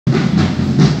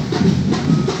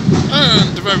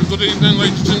Very good evening,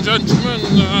 ladies and gentlemen.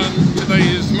 Today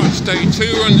is match day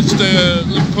 2, and it's the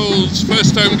Liverpool's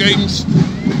first home games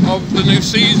of the new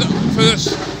season.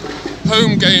 First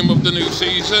home game of the new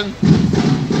season,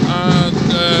 and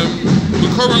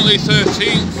we're currently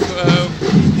 13th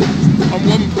on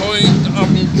 1 point.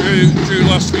 Drew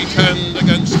last weekend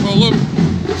against Fulham.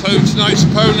 So tonight's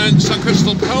opponents are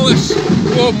Crystal Palace.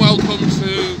 Warm welcome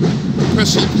to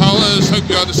Crystal Palace. Hope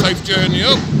you had a safe journey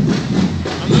up.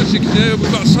 And as you can hear,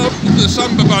 we've got the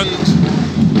samba band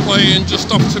playing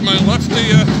just off to my left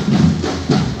here.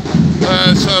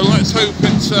 So let's hope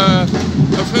it's a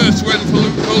first win for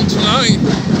Liverpool tonight.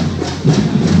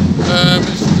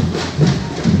 It's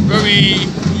very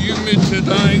humid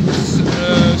tonight,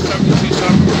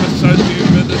 77%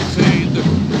 humidity.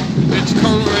 It's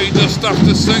currently just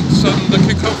after 6 and the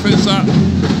kick-off is at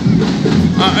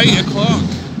 8 o'clock.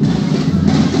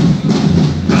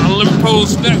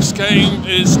 Liverpool's next game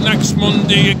is next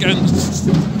Monday against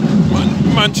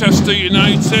Manchester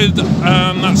United,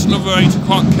 and that's another 8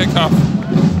 o'clock kick-off.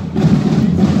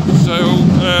 So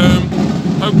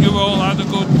hope you all had a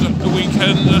good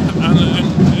weekend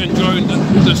and enjoyed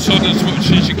the sun as much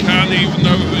as you can, even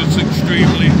though it was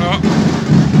extremely hot.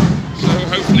 So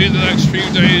hopefully the next few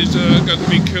days are going to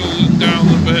be cooling down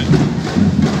a bit.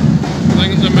 I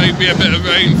think there may be a bit of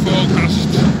rain forecast.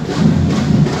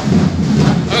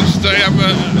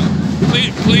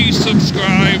 Please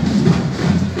subscribe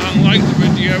and like the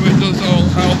video, it does all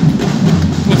help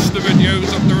push the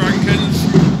videos up the rankings.